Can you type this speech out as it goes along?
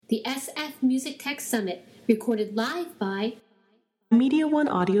the SF Music Tech Summit, recorded live by Media One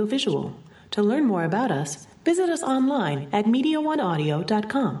Audio Visual. To learn more about us, visit us online at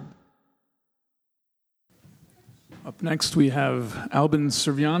MediaOneAudio.com. Up next, we have Albin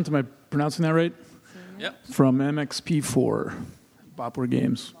Serviant. Am I pronouncing that right? Yep. From MXP4, Bopware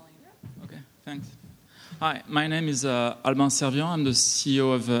Games. Okay, thanks. Hi, my name is Albin Serviant. I'm the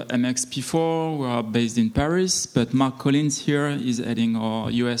CEO of MXP4. We are based in Paris, but Mark Collins here is heading our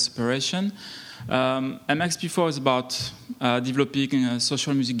US operation. MXP4 is about developing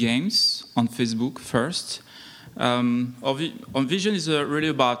social music games on Facebook first. Our vision is really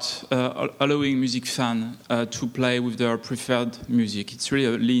about allowing music fans to play with their preferred music. It's really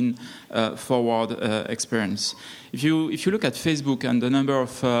a lean forward experience. If you look at Facebook and the number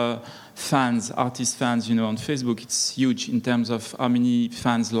of artist fans, on Facebook, it's huge in terms of how many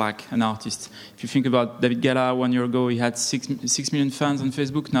fans like an artist. If you think about David Guetta, 1 year ago, he had 6 million fans on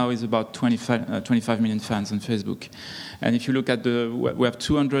Facebook. Now he's about 25 million fans on Facebook. And if you look at we have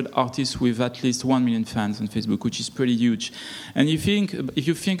 200 artists with at least 1 million fans on Facebook, which is pretty huge. And if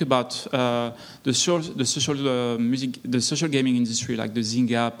you think about the social gaming industry, like the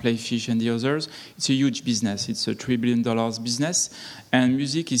Zynga, Playfish, and the others, it's a huge business. It's a $3 billion business, and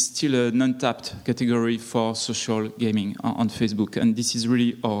music is still an untapped category for social gaming on Facebook. And this is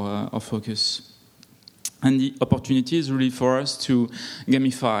really our focus. And the opportunity is really for us to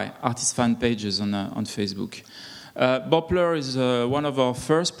gamify artist fan pages on Facebook. Bopler is one of our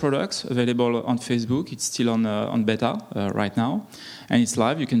first products available on Facebook. It's still on beta right now, and it's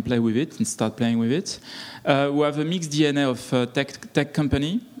live. You can play with it and start playing with it. We have a mixed DNA of tech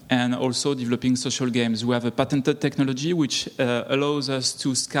company and also developing social games. We have a patented technology which allows us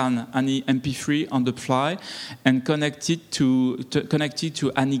to scan any MP3 on the fly and connect it to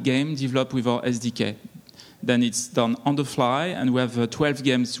any game developed with our SDK. Then it's done on the fly, and we have 12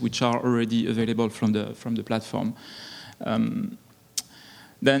 games which are already available from the platform. Then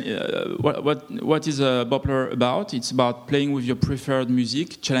what is Bopler about? It's about playing with your preferred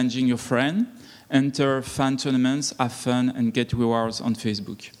music, challenging your friend, enter fan tournaments, have fun, and get rewards on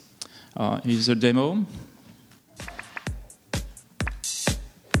Facebook. Here's a demo.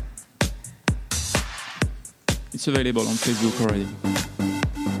 It's available on Facebook already.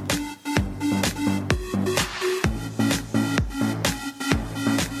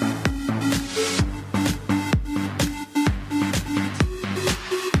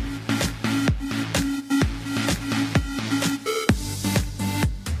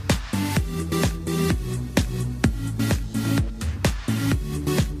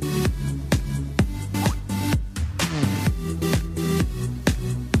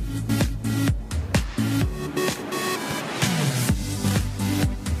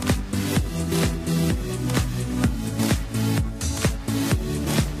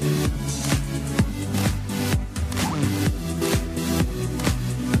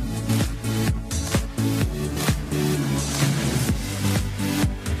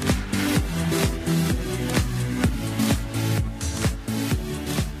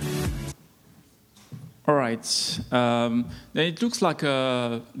 Then it looks like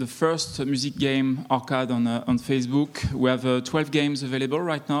the first music game arcade on Facebook. We have 12 games available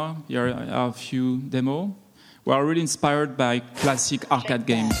right now. Here are a few demos. We are really inspired by classic arcade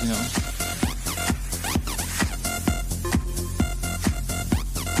games,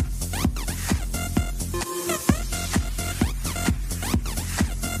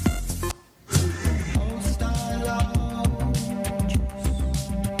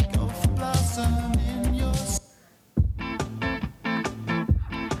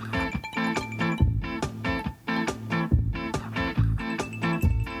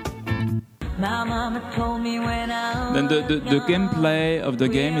 Then the gameplay of the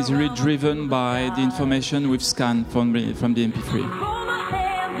game is really driven by the information we've scanned from the MP3.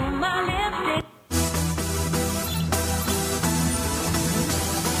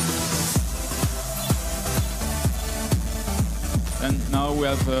 And now we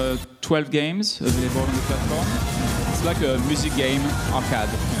have 12 games available on the platform. It's like a music game arcade.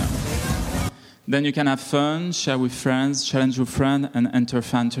 Then you can have fun, share with friends, challenge your friend, and enter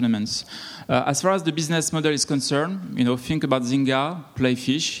fan tournaments. As far as the business model is concerned, think about Zynga,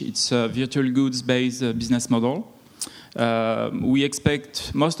 Playfish. It's a virtual goods-based business model. We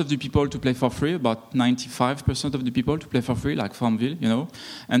expect most of the people to play for free, about 95% of the people to play for free, like Farmville,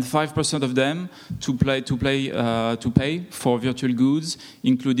 and 5% of them to pay for virtual goods,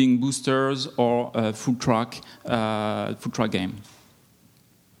 including boosters or food truck game.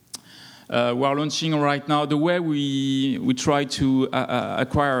 We are launching right now. The way we try to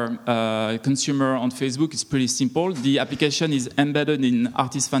acquire consumer on Facebook is pretty simple. The application is embedded in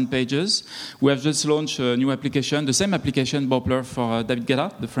artist fan pages. We have just launched a new application, the same application, Boppler, for David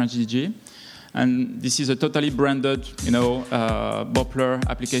Guetta, the French DJ. And this is a totally branded, Boppler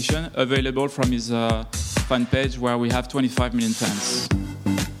application available from his fan page where we have 25 million fans.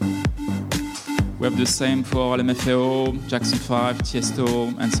 We have the same for LMFAO, Jackson 5,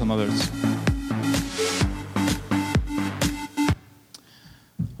 Tiesto, and some others.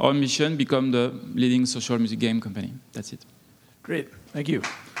 Our mission: become the leading social music game company. That's it. Great, thank you.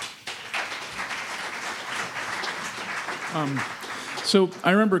 So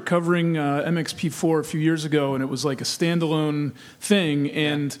I remember covering MXP4 a few years ago, and it was like a standalone thing.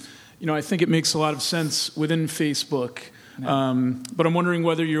 And I think it makes a lot of sense within Facebook. But I'm wondering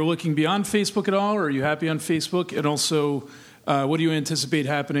whether you're looking beyond Facebook at all, or are you happy on Facebook? And also, what do you anticipate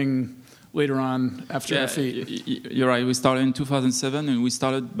happening later on after F8? You're right. We started in 2007, and we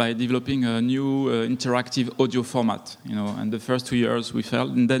started by developing a new interactive audio format. And the first 2 years we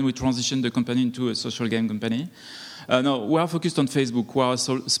failed, and then we transitioned the company into a social game company. No, we are focused on Facebook. We are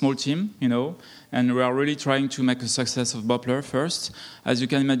a small team, and we are really trying to make a success of Boppler first. As you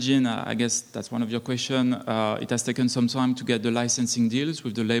can imagine, I guess that's one of your questions. It has taken some time to get the licensing deals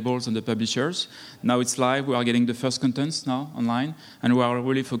with the labels and the publishers. Now it's live. We are getting the first contents now online, and we are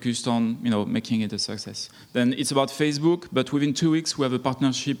really focused on, making it a success. Then it's about Facebook, but within 2 weeks we have a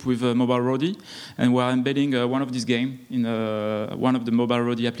partnership with Mobile Roadie, and we are embedding one of these games in one of the Mobile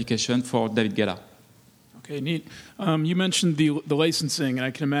Roadie applications for David Guetta. Okay, neat. You mentioned the licensing, and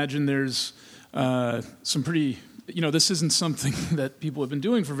I can imagine there's some pretty, this isn't something that people have been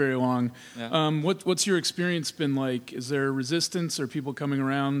doing for very long. Yeah. What's your experience been like? Is there resistance? Are people coming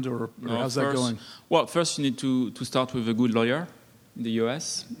around, or how's that going? Well, first you need to start with a good lawyer in the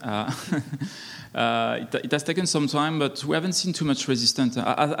US. It has taken some time, but we haven't seen too much resistance.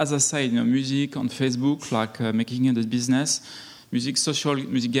 As I said, music on Facebook, like making it a business. Social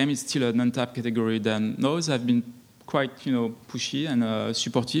music game is still an untapped category. Then those have been quite, pushy and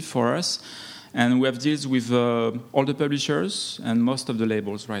supportive for us. And we have deals with all the publishers and most of the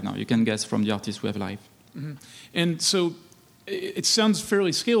labels right now. You can guess from the artists we have live. Mm-hmm. And so it sounds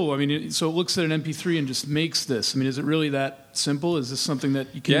fairly scalable. I mean, so it looks at an MP3 and just makes this. I mean, is it really that simple? Is this something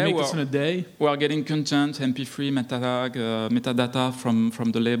that you can make this in a day? We are getting content, MP3, metadata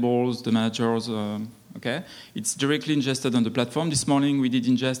from the labels, the managers. Okay, it's directly ingested on the platform. This morning we did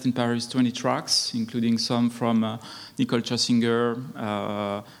ingest in Paris 20 tracks, including some from Nicole Scherzinger,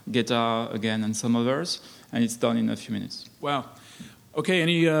 Guetta again, and some others, and it's done in a few minutes. Wow. Okay,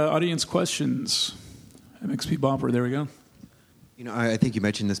 any audience questions? MXP Bopper, there we go. I think you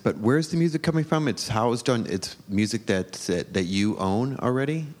mentioned this, but where's the music coming from? It's housed on. It's music that you own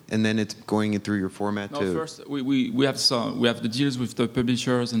already, and then it's going through your format. First we have the deals with the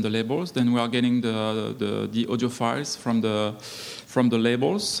publishers and the labels. Then we are getting the audio files from the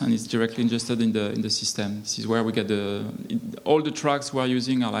labels, and it's directly ingested in the system. This is where we get all the tracks we are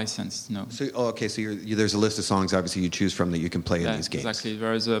using are licensed. So there's a list of songs obviously you choose from that you can play in these games. Exactly.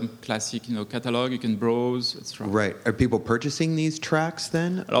 There is a classic catalog you can browse, etc. Right. Are people purchasing these tracks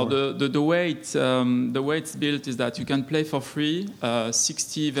then? The way it's built is that you can play for free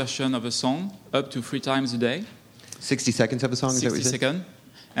 60 versions of a song up to 3 times a day. 60 seconds of a song. 60 seconds.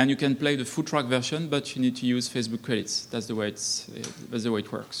 And you can play the full track version, but you need to use Facebook credits. That's the way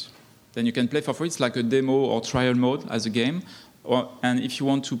it works. Then you can play for free. It's like a demo or trial mode as a game. And if you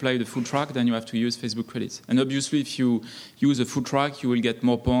want to play the full track, then you have to use Facebook credits. And obviously, if you use a full track, you will get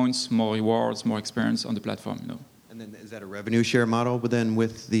more points, more rewards, more experience on the platform. And then is that a revenue share model then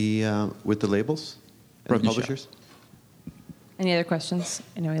with the labels and the publishers? Any other questions?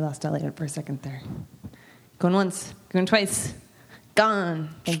 I know we lost Elliot for a second there. Going once, going twice. Gone.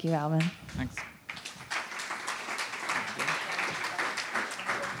 Thank you, Alban. Thanks.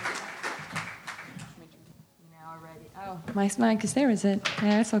 Oh, my mic is there, is it?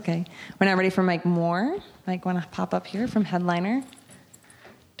 Yeah, it's okay. We're now ready for Mike Moore. Mike, want to pop up here from Headliner?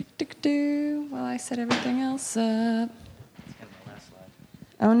 While I set everything else up. That's kind of my last slide.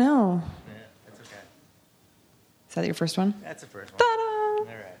 Oh, no. Yeah, that's okay. Is that your first one? That's the first one. Ta-da! All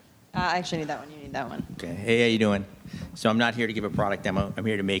right. I actually need that one. You need that one. Okay. Hey, how you doing? So I'm not here to give a product demo. I'm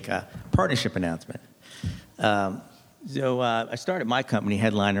here to make a partnership announcement. I started my company,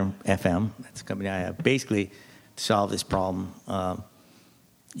 Headliner FM. That's a company I have basically to solve this problem.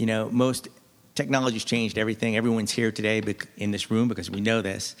 Most technology's changed everything. Everyone's here today in this room because we know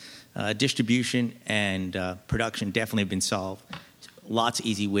this. Distribution and production definitely have been solved. Lots of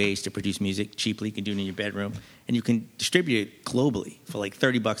easy ways to produce music cheaply. You can do it in your bedroom. And you can distribute it globally for like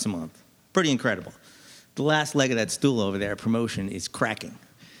 $30 a month. Pretty incredible. The last leg of that stool over there, promotion, is cracking.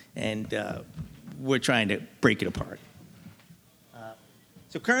 And we're trying to break it apart.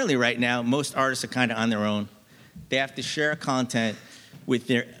 So currently right now, most artists are kind of on their own. They have to share content with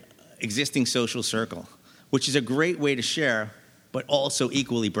their existing social circle, which is a great way to share, but also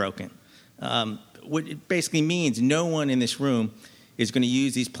equally broken. What it basically means, no one in this room is going to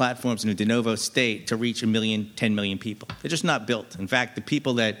use these platforms in a de novo state to reach 1 million, 10 million people. They're just not built. In fact, the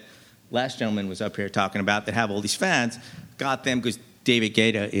people that last gentleman was up here talking about that have all these fans got them because David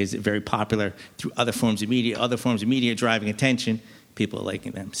Guetta is very popular through other forms of media driving attention. People are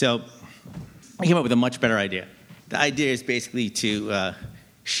liking them. So I came up with a much better idea. The idea is basically to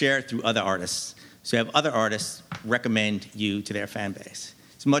share through other artists. So have other artists recommend you to their fan base.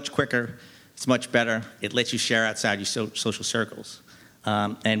 It's much quicker. It's much better. It lets you share outside your social circles.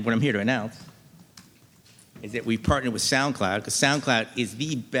 And what I'm here to announce is that we've partnered with SoundCloud, because SoundCloud is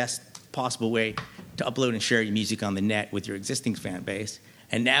the best possible way to upload and share your music on the net with your existing fan base.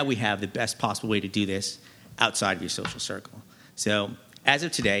 And now we have the best possible way to do this outside of your social circle. So as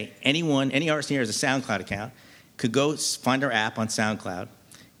of today, any artist here has a SoundCloud account could go find our app on SoundCloud,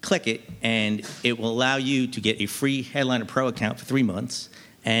 click it, and it will allow you to get a free Headliner Pro account for 3 months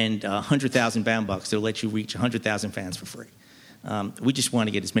and 100,000 $100,000 that will let you reach 100,000 fans for free. We just want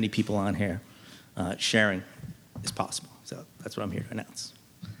to get as many people on here sharing as possible. So that's what I'm here to announce.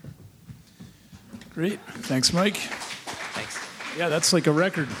 Great. Thanks, Mike. Thanks. Yeah, that's like a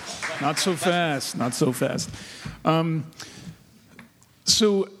record. Not so fast. Not so fast.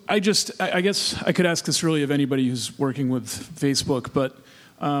 So I guess I could ask this really of anybody who's working with Facebook, but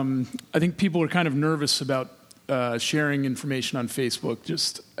I think people are kind of nervous about sharing information on Facebook.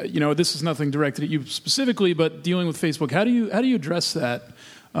 Just, this is nothing directed at you specifically, but dealing with Facebook, how do you address that,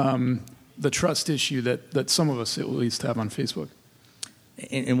 the trust issue that some of us at least have on Facebook?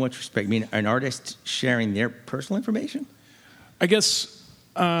 In what respect? I mean, an artist sharing their personal information? I guess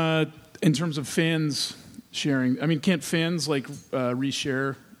in terms of fans sharing. I mean, can't fans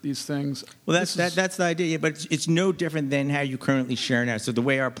reshare these things? Well, that's the idea, but it's no different than how you currently share now. So the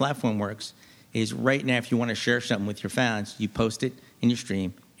way our platform works is right now, if you want to share something with your fans, you post it in your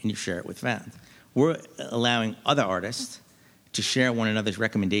stream and you share it with fans. We're allowing other artists to share one another's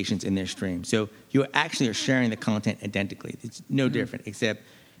recommendations in their stream. So you actually are sharing the content identically. It's no different, except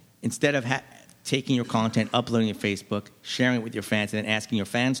instead of taking your content, uploading it to Facebook, sharing it with your fans, and then asking your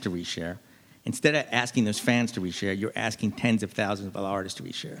fans to reshare, instead of asking those fans to reshare, you're asking tens of thousands of other artists to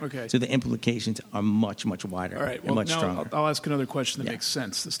reshare. Okay. So the implications are much, much wider. All right. And much stronger. I'll ask another question that makes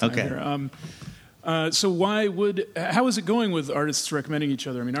sense this time Okay. here. So how is it going with artists recommending each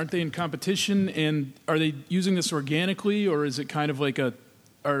other? I mean, aren't they in competition, and are they using this organically, or is it kind of like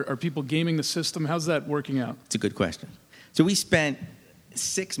are people gaming the system? How's that working out? It's a good question. So we spent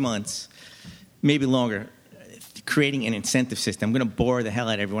 6 months, maybe longer, creating an incentive system. I'm going to bore the hell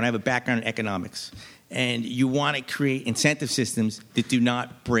out of everyone. I have a background in economics. And you want to create incentive systems that do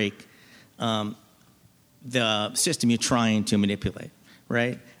not break the system you're trying to manipulate,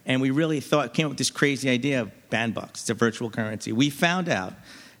 right? And we really came up with this crazy idea of Bandbucks. It's a virtual currency. We found out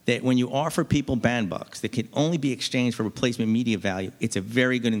that when you offer people Bandbucks that can only be exchanged for replacement media value, it's a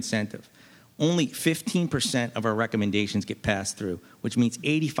very good incentive. Only 15% of our recommendations get passed through, which means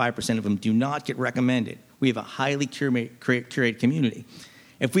 85% of them do not get recommended. We have a highly curated community.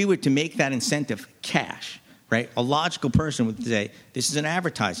 If we were to make that incentive cash, right, a logical person would say, this is an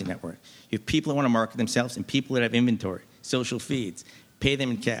advertising network. You have people that want to market themselves and people that have inventory, social feeds, pay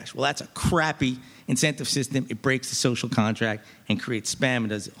them in cash. Well, that's a crappy incentive system. It breaks the social contract and creates spam and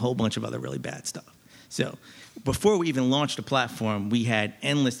does a whole bunch of other really bad stuff. So before we even launched the platform, we had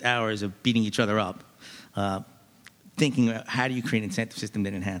endless hours of beating each other up, thinking about how do you create an incentive system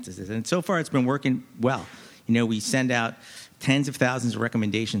that enhances this. And so far, it's been working well. We send out tens of thousands of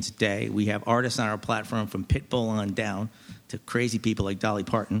recommendations a day. We have artists on our platform from Pitbull on down to crazy people like Dolly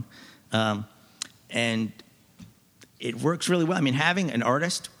Parton. And it works really well. I mean, having an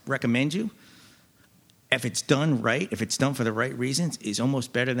artist recommend you, if it's done right, if it's done for the right reasons, is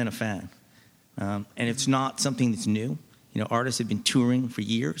almost better than a fan. And it's not something that's new. Artists have been touring for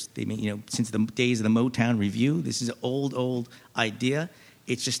years. They've been, since the days of the Motown Review. This is an old idea.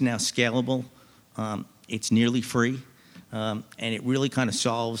 It's just now scalable. It's nearly free. And it really kind of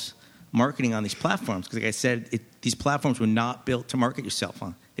solves marketing on these platforms. Because like I said, these platforms were not built to market yourself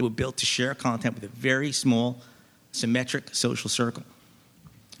on. They were built to share content with a very small, symmetric social circle.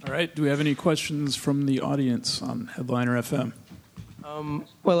 All right. Do we have any questions from the audience on Headliner FM?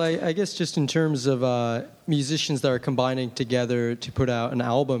 Well, I guess just in terms of musicians that are combining together to put out an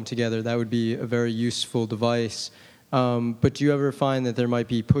album together, that would be a very useful device. But do you ever find that there might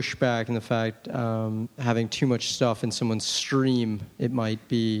be pushback in the fact having too much stuff in someone's stream, it might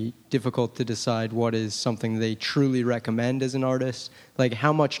be difficult to decide what is something they truly recommend as an artist? Like,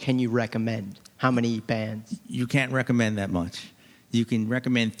 how much can you recommend? How many bands? You can't recommend that much. You can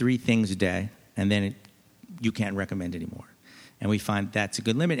recommend 3 things a day, and then you can't recommend anymore. And we find that's a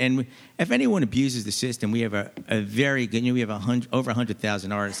good limit. And if anyone abuses the system, we have a very good, we have over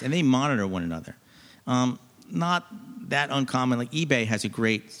 100,000 artists, and they monitor one another. Not that uncommon. Like eBay has a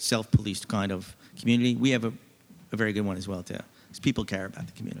great self-policed kind of community. We have a very good one as well, too. Because people care about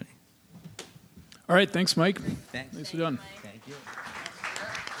the community. All right, thanks, Mike. Thanks. Nicely done. Thank you.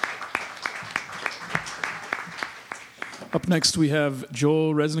 Up next, we have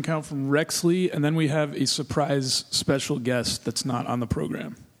Joel Resnicow from Rexley, and then we have a surprise special guest that's not on the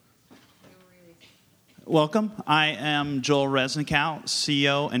program. Welcome. I am Joel Resnicow,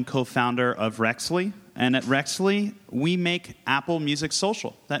 CEO and co-founder of Rexley. And at Rexley, we make Apple Music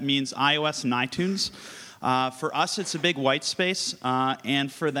social. That means iOS and iTunes. For us, it's a big white space. And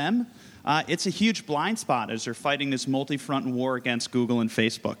for them, it's a huge blind spot as they're fighting this multi-front war against Google and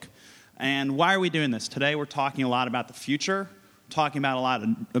Facebook. And why are we doing this? Today, we're talking a lot about the future, talking about a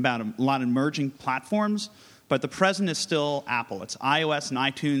lot of emerging platforms. But the present is still Apple. It's iOS and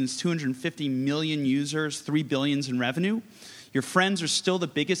iTunes, 250 million users, $3 billion in revenue. Your friends are still the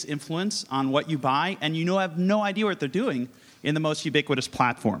biggest influence on what you buy, and you have no idea what they're doing in the most ubiquitous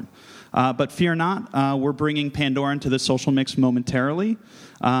platform. But fear not, we're bringing Pandora into the social mix momentarily.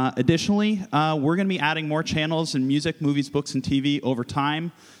 Additionally, we're going to be adding more channels in music, movies, books, and TV over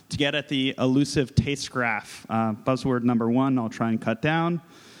time to get at the elusive taste graph. Buzzword number 1, I'll try and cut down.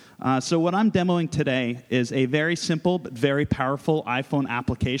 So what I'm demoing today is a very simple but very powerful iPhone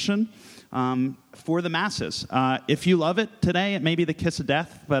application for the masses. If you love it today, it may be the kiss of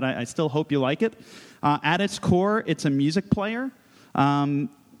death, but I still hope you like it. At its core, it's a music player.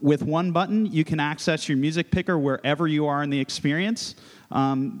 With one button, you can access your music picker wherever you are in the experience.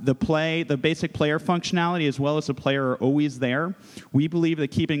 The basic player functionality as well as the player are always there. We believe that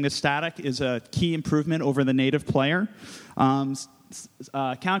keeping this static is a key improvement over the native player.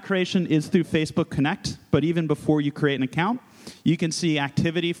 Account creation is through Facebook Connect, but even before you create an account, you can see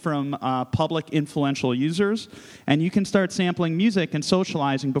activity from public influential users, and you can start sampling music and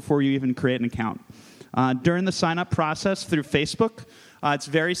socializing before you even create an account. During the sign-up process through Facebook, it's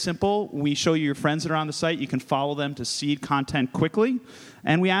very simple. We show you your friends that are on the site. You can follow them to seed content quickly.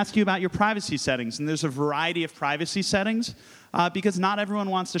 And we ask you about your privacy settings. And there's a variety of privacy settings because not everyone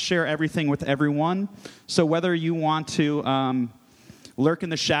wants to share everything with everyone. So whether you want to lurk in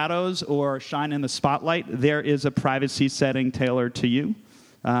the shadows or shine in the spotlight, there is a privacy setting tailored to you.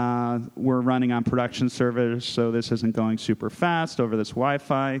 We're running on production servers, so this isn't going super fast over this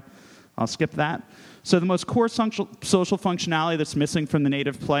Wi-Fi. I'll skip that. So the most core social functionality that's missing from the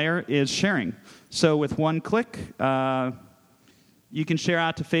native player is sharing. So with one click, you can share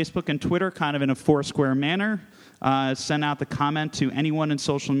out to Facebook and Twitter kind of in a Foursquare manner, send out the comment to anyone in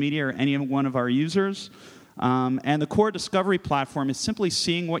social media or any one of our users. And the core discovery platform is simply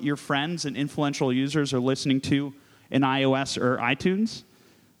seeing what your friends and influential users are listening to in iOS or iTunes.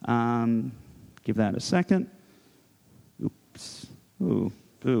 Give that a second. Oops. Ooh.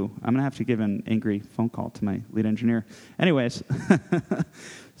 I'm going to have to give an angry phone call to my lead engineer. Anyways,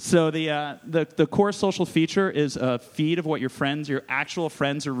 so the core social feature is a feed of what your actual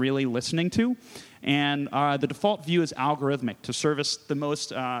friends are really listening to. And the default view is algorithmic to service the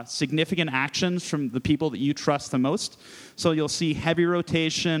most significant actions from the people that you trust the most. So you'll see heavy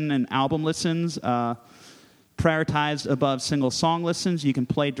rotation and album listens prioritized above single song listens. You can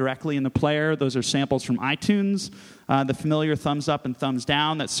play directly in the player. Those are samples from iTunes. The familiar thumbs up and thumbs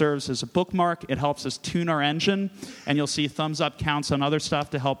down that serves as a bookmark. It helps us tune our engine. And you'll see thumbs up counts on other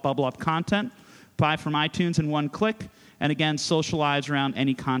stuff to help bubble up content. Buy from iTunes in one click. And again, socialize around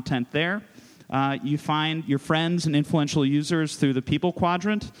any content there. You find your friends and influential users through the people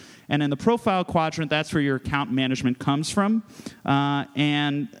quadrant. And in the profile quadrant, that's where your account management comes from.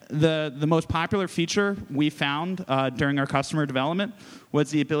 And the most popular feature we found during our customer development was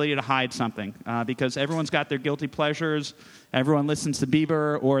the ability to hide something. Because everyone's got their guilty pleasures. Everyone listens to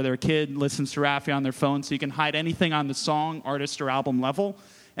Bieber, or their kid listens to Raffi on their phone. So you can hide anything on the song, artist, or album level.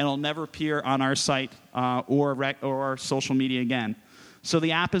 And it'll never appear on our site or social media again. So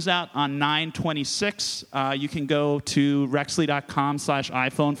the app is out on 9/26. You can go to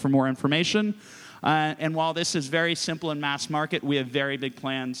rexley.com/iPhone for more information. And while this is very simple and mass market, we have very big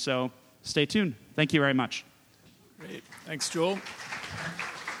plans. So stay tuned. Thank you very much. Great. Thanks, Joel.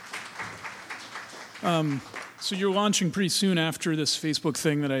 So you're launching pretty soon after this Facebook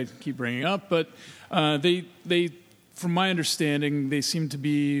thing that I keep bringing up. But they from my understanding, they seem to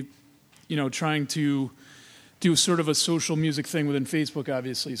be, trying to do sort of a social music thing within Facebook,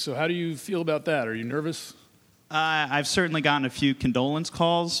 obviously. So how do you feel about that? Are you nervous? I've certainly gotten a few condolence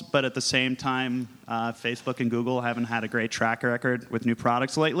calls, but at the same time, Facebook and Google haven't had a great track record with new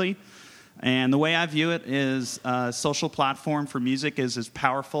products lately. And the way I view it is a social platform for music is as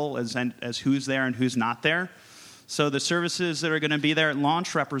powerful as who's there and who's not there. So the services that are going to be there at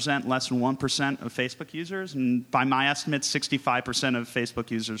launch represent less than 1% of Facebook users. And by my estimates, 65% of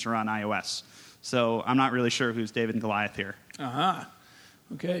Facebook users are on iOS. So I'm not really sure who's David and Goliath here.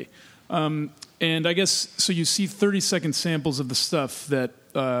 Okay. And I guess, so you see 30-second samples of the stuff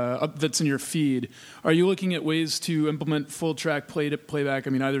that's in your feed. Are you looking at ways to implement full track playback? I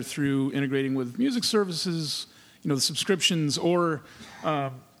mean, either through integrating with music services, the subscriptions, or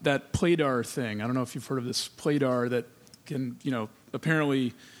that Playdar thing. I don't know if you've heard of this Playdar that can,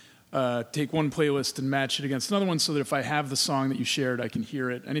 apparently take one playlist and match it against another one so that if I have the song that you shared, I can hear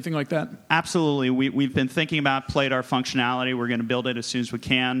it. Anything like that? Absolutely. We've been thinking about Playdar functionality. We're going to build it as soon as we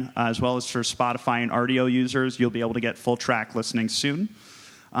can, as well as for Spotify and Rdio users. You'll be able to get full track listening soon.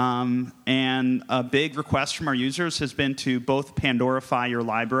 And a big request from our users has been to both Pandorify your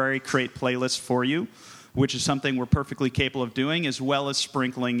library, create playlists for you, which is something we're perfectly capable of doing, as well as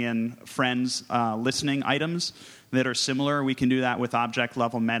sprinkling in friends' listening items that are similar. We can do that with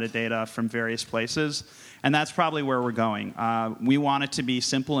object-level metadata from various places, and that's probably where we're going. We want it to be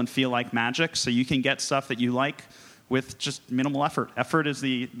simple and feel like magic, so you can get stuff that you like with just minimal effort. Effort is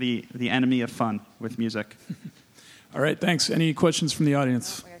the enemy of fun with music. All right, thanks. Any questions from the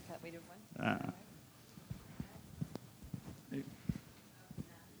audience?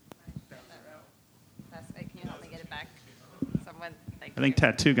 I think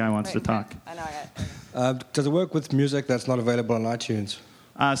Tattoo Guy wants to talk. I know. I got Does it work with music that's not available on iTunes?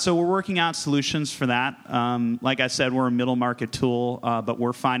 So we're working out solutions for that. Like I said, we're a middle market tool, but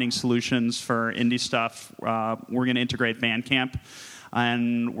we're finding solutions for indie stuff. We're going to integrate Bandcamp,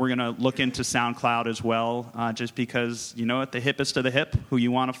 and we're going to look into SoundCloud as well, just because, at the hippest of the hip, who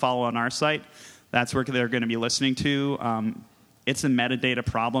you want to follow on our site, that's where they're going to be listening to. It's a metadata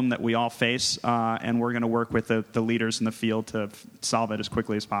problem that we all face, and we're going to work with the leaders in the field to solve it as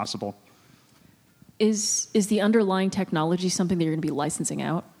quickly as possible. Is the underlying technology something that you're going to be licensing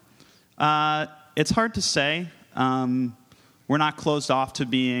out? It's hard to say. We're not closed off to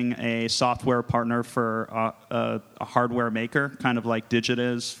being a software partner for a hardware maker, kind of like Digit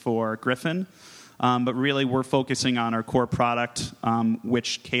is for Griffin. But really, we're focusing on our core product,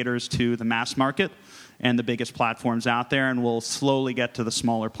 which caters to the mass market and the biggest platforms out there, and we'll slowly get to the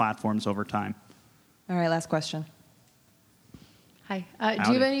smaller platforms over time. All right, last question. Hi.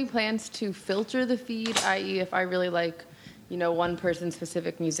 Do you have any plans to filter the feed, i.e., if I really like, one person's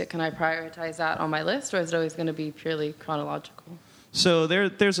specific music, can I prioritize that on my list, or is it always going to be purely chronological? So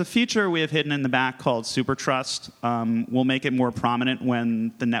there's a feature we have hidden in the back called Super Trust. We'll make it more prominent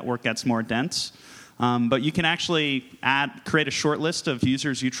when the network gets more dense. But you can actually create a short list of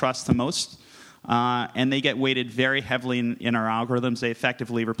users you trust the most, and they get weighted very heavily in our algorithms. They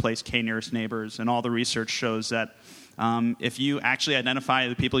effectively replace K-nearest neighbors, and all the research shows that if you actually identify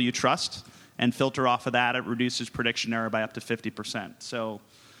the people you trust and filter off of that, it reduces prediction error by up to 50%. So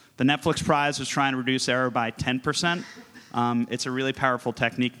the Netflix prize was trying to reduce error by 10%. It's a really powerful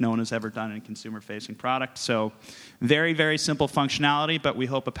technique no one has ever done in a consumer-facing product. So very, very simple functionality, but we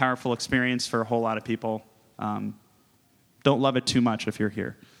hope a powerful experience for a whole lot of people. Don't love it too much if you're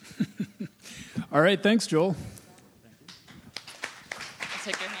here. All right, thanks, Joel. I'll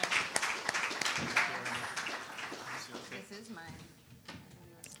take your hand. This is mine.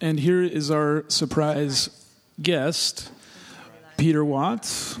 And here is our surprise guest, Peter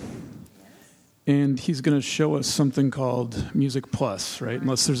Watts. And he's going to show us something called Music Plus, right?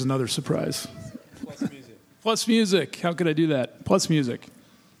 Unless there's another surprise. Plus music. Plus music. How could I do that? Plus music.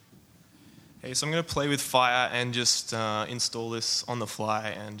 Hey, so I'm going to play with Fire and just install this on the fly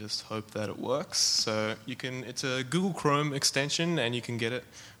and just hope that it works. So it's a Google Chrome extension, and you can get it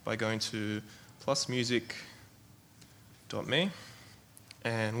by going to plusmusic.me.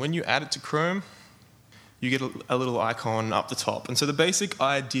 And when you add it to Chrome, you get a little icon up the top. And so the basic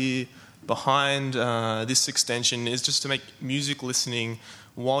idea behind this extension is just to make music listening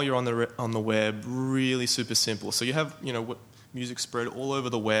while you're on the web really super simple. So you have music spread all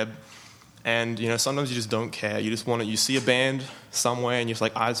over the web, and sometimes you just don't care. You just you see a band somewhere, and you're just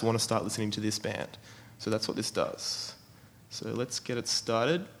like, I just want to start listening to this band. So that's what this does. So let's get it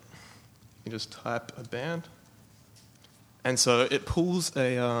started. You just type a band, and so it pulls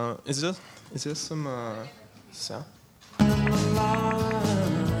a. Is there some sound?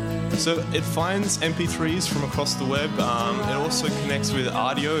 So it finds MP3s from across the web. It also connects with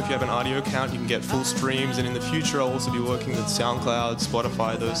Audio. If you have an Audio account, you can get full streams. And in the future, I'll also be working with SoundCloud,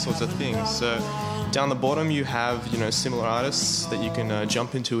 Spotify, those sorts of things. So down the bottom, you have similar artists that you can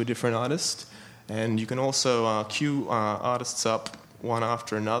jump into a different artist, and you can also queue artists up one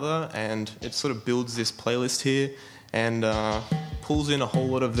after another. And it sort of builds this playlist here and pulls in a whole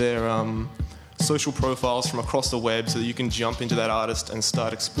lot of their social profiles from across the web so that you can jump into that artist and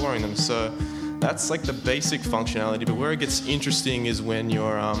start exploring them. So that's like the basic functionality, but where it gets interesting is when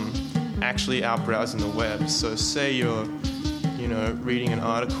you're actually out browsing the web. So say you're reading an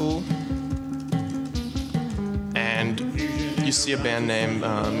article and you see a band name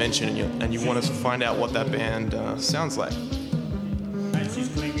mentioned and you want to find out what that band sounds like.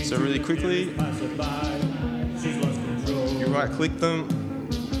 So really quickly, you right click them.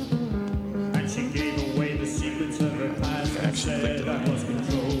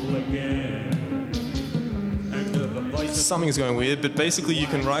 Something's going weird, but basically you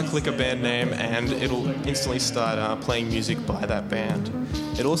can right-click a band name and it'll instantly start playing music by that band.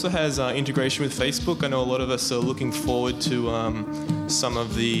 It also has integration with Facebook. I know a lot of us are looking forward to some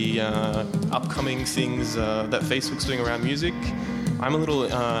of the upcoming things that Facebook's doing around music. I'm a little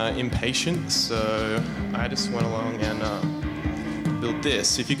impatient, so I just went along and built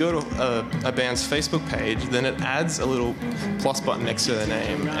this. If you go to a band's Facebook page, then it adds a little plus button next to their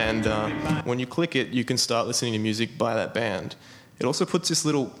name, and when you click it, you can start listening to music by that band. It also puts this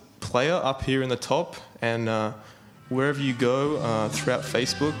little player up here in the top, and wherever you go throughout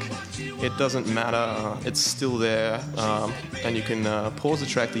Facebook, it doesn't matter, it's still there, and you can pause the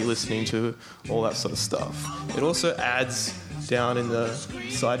track that you're listening to, all that sort of stuff. It also adds down in the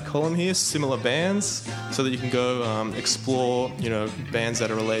side column here similar bands so that you can go explore bands that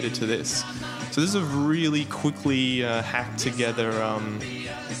are related to this. So this is a really quickly hacked together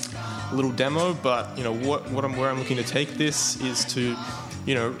little demo, but where I'm looking to take this is to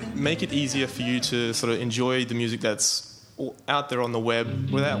make it easier for you to sort of enjoy the music that's out there on the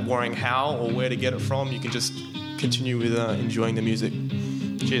web without worrying how or where to get it from. You can just continue with enjoying the music.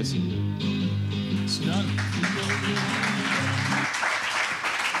 Cheers.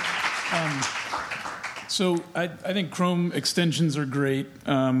 So I think Chrome extensions are great.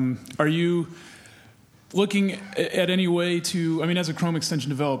 Are you looking at any way to? I mean, as a Chrome extension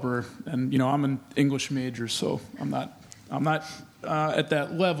developer, and I'm an English major, so I'm not at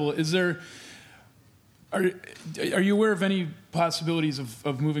that level. Are you aware of any possibilities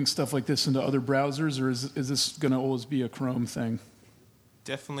of moving stuff like this into other browsers, or is this going to always be a Chrome thing?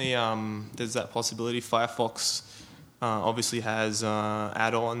 Definitely, there's that possibility. Firefox obviously has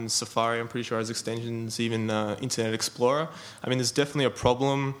add-ons. Safari, I'm pretty sure, has extensions. Even Internet Explorer. I mean, there's definitely a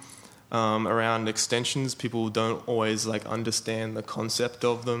problem around extensions. People don't always understand the concept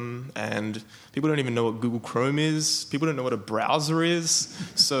of them, and people don't even know what Google Chrome is. People don't know what a browser is.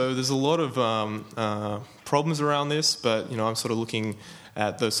 So there's a lot of problems around this, but I'm sort of looking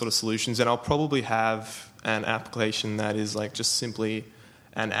at those sort of solutions, and I'll probably have an application that is just simply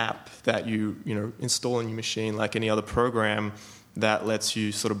an app that you install on your machine like any other program that lets you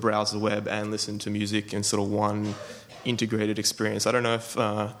sort of browse the web and listen to music in sort of one integrated experience. I don't know if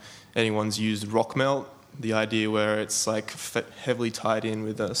anyone's used Rockmelt, the idea where it's heavily tied in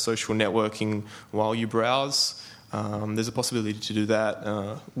with social networking while you browse. There's a possibility to do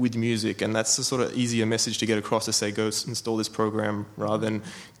that with music, and that's the sort of easier message to get across to say, go install this program rather than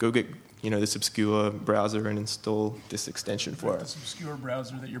go get this obscure browser and install this extension for it. This obscure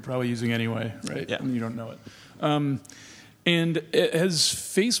browser that you're probably using anyway, right? Yeah. And you don't know it. And has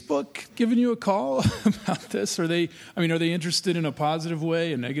Facebook given you a call about this? Are they interested in a positive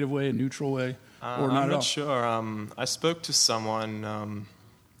way, a negative way, a neutral way, or not I'm at all? not sure. I spoke to someone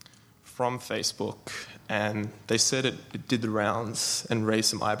from Facebook, and they said it did the rounds and raised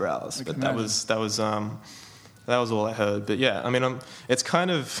some eyebrows. But that was all I heard. But yeah, I mean,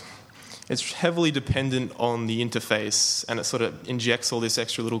 it's heavily dependent on the interface, and it sort of injects all this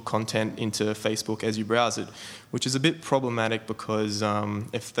extra little content into Facebook as you browse it, which is a bit problematic because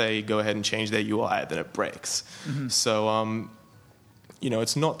if they go ahead and change their UI, then it breaks. Mm-hmm. So,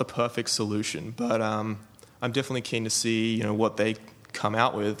 it's not the perfect solution, but I'm definitely keen to see, what they come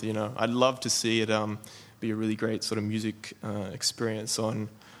out with. I'd love to see it be a really great sort of music experience on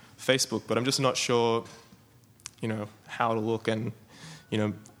Facebook, but I'm just not sure, how to look, and,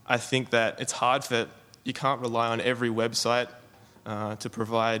 I think that it's hard you can't rely on every website to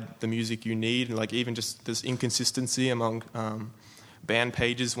provide the music you need. And even just this inconsistency among band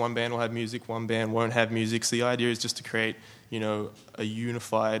pages. One band will have music, one band won't have music. So the idea is just to create, a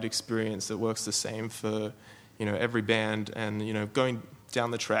unified experience that works the same for, every band. And, going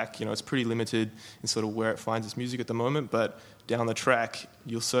down the track, it's pretty limited in sort of where it finds its music at the moment, but down the track,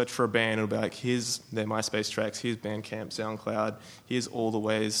 you'll search for a band, it'll be like, here's their MySpace tracks, here's Bandcamp, SoundCloud, here's all the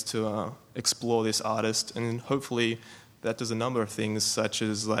ways to explore this artist, and hopefully that does a number of things, such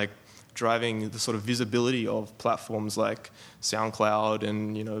as like driving the sort of visibility of platforms like SoundCloud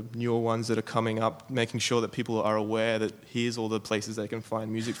and newer ones that are coming up, making sure that people are aware that here's all the places they can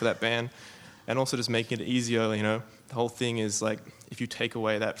find music for that band, and also just making it easier. The whole thing is like, if you take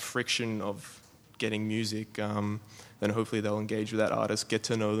away that friction of getting music, then hopefully they'll engage with that artist, get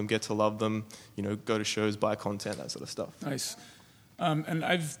to know them, get to love them, go to shows, buy content, that sort of stuff. Nice. And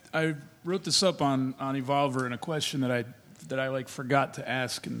I wrote this up on Evolver, and a question that I forgot to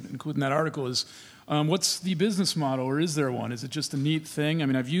ask and include in that article is, what's the business model, or is there one? Is it just a neat thing? I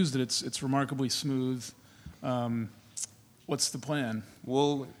mean, I've used it. It's remarkably smooth. What's the plan?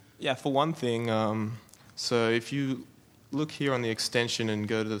 Well, yeah, for one thing, so if you look here on the extension and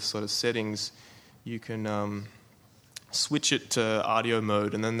go to the sort of settings, you can switch it to audio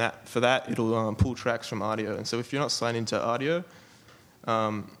mode, and then for that it'll pull tracks from audio. And so if you're not signed into audio,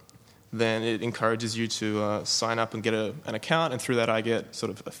 then it encourages you to sign up and get an account, and through that I get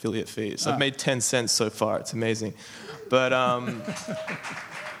sort of affiliate fees. So I've made 10 cents so far. It's amazing. But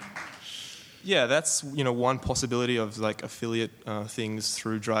yeah, that's one possibility of like affiliate things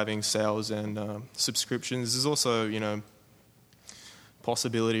through driving sales and subscriptions. There's also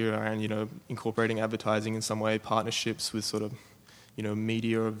possibility around incorporating advertising in some way, partnerships with sort of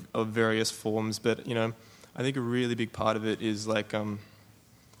media of various forms. But I think a really big part of it is like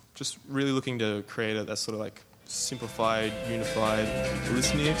just really looking to create that sort of like simplified, unified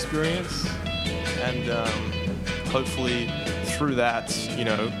listening experience, and hopefully through that,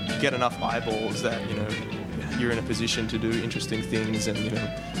 get enough eyeballs that you're in a position to do interesting things. And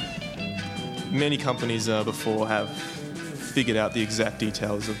many companies before have figured out the exact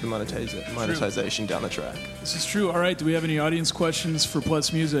details of the monetization down the track. This is true. All right, do we have any audience questions for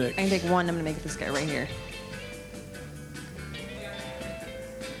Plus Music? I can take one. I'm going to make it this guy right here.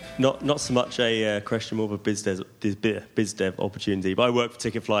 Not so much a question, more of a biz dev opportunity. But I work for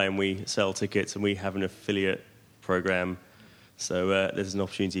Ticketfly, and we sell tickets, and we have an affiliate program. So there's an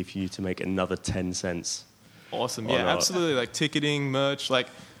opportunity for you to make another 10 cents. Awesome. Yeah, absolutely. Like ticketing, merch, like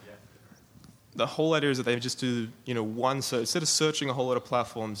the whole idea is that they just do, one search. Instead of searching a whole lot of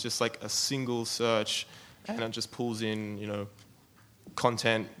platforms, just like a single search, and it just pulls in,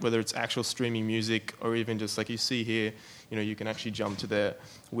 content, whether it's actual streaming music or even just like you see here, you can actually jump to their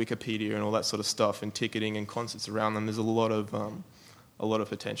Wikipedia and all that sort of stuff, and ticketing and concerts around them. There's a lot of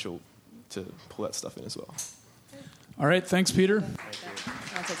potential to pull that stuff in as well. All right, thanks, Peter.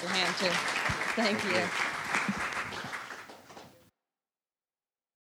 I'll take your hand too. Thank you.